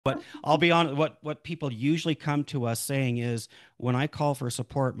But I'll be honest, what people usually come to us saying is when I call for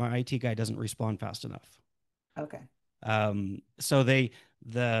support, my IT guy doesn't respond fast enough. Okay. So the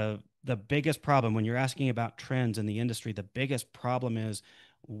biggest problem when you're asking about trends in the industry, the biggest problem is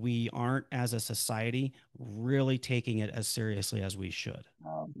we aren't as a society really taking it as seriously as we should.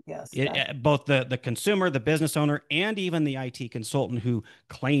 Yes, that Both the consumer, the business owner, and even the IT consultant who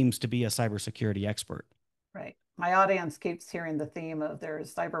claims to be a cybersecurity expert. right. My audience keeps hearing the theme of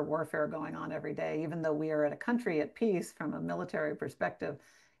there's cyber warfare going on every day, even though we are at a country at peace from a military perspective.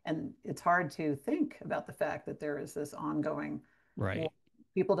 And it's hard to think about the fact that there is this ongoing war. Right.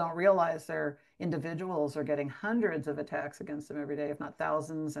 People don't realize their individuals are getting hundreds of attacks against them every day, if not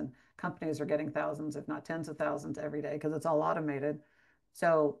thousands, and companies are getting thousands, if not tens of thousands every day, because it's all automated.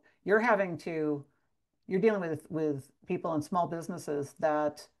 So you're dealing with people in small businesses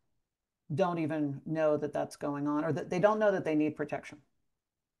that don't even know that that's going on, or that they don't know that they need protection.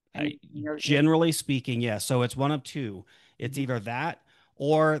 And I, you're generally speaking, yes. So it's one of two. It's Mhm. either that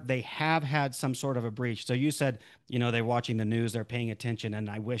or they have had some sort of a breach. So you said, they're watching the news, they're paying attention, and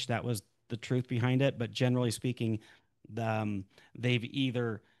I wish that was the truth behind it. But generally speaking, they've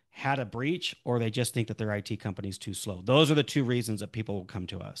either had a breach or they just think that their IT company is too slow. Those are the two reasons that people will come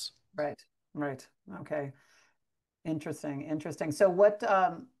to us. right, right. Okay. Interesting, interesting. So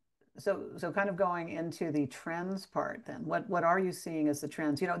kind of going into the trends part then, what are you seeing as the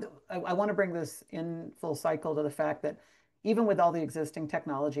trends? I want to bring this in full cycle to the fact that even with all the existing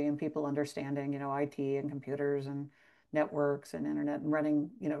technology and people understanding, IT and computers and networks and internet and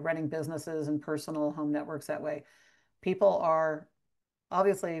running businesses and personal home networks that way, people are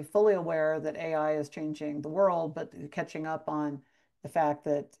obviously fully aware that AI is changing the world, but catching up on the fact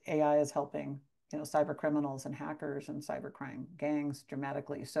that AI is helping, cyber criminals and hackers and cybercrime gangs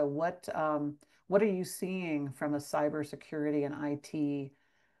dramatically. So what are you seeing from a cybersecurity and IT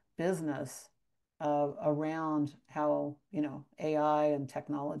business around how, AI and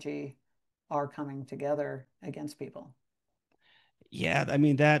technology are coming together against people? Yeah, I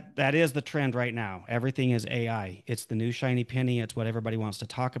mean that is the trend right now. Everything is AI. It's the new shiny penny. It's what everybody wants to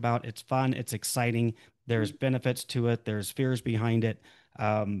talk about. It's fun. It's exciting. There's benefits to it. There's fears behind it.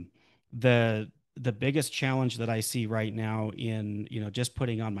 Um, the biggest challenge that I see right now in just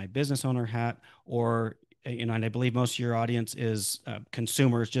putting on my business owner hat, or and I believe most of your audience is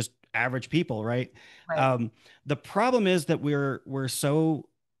consumers, just average people, right? Right. Um, the problem is that we're so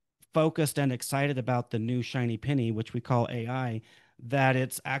focused and excited about the new shiny penny, which we call AI, that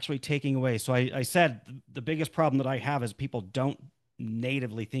it's actually taking away. So I said the biggest problem that I have is people don't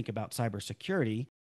natively think about cybersecurity.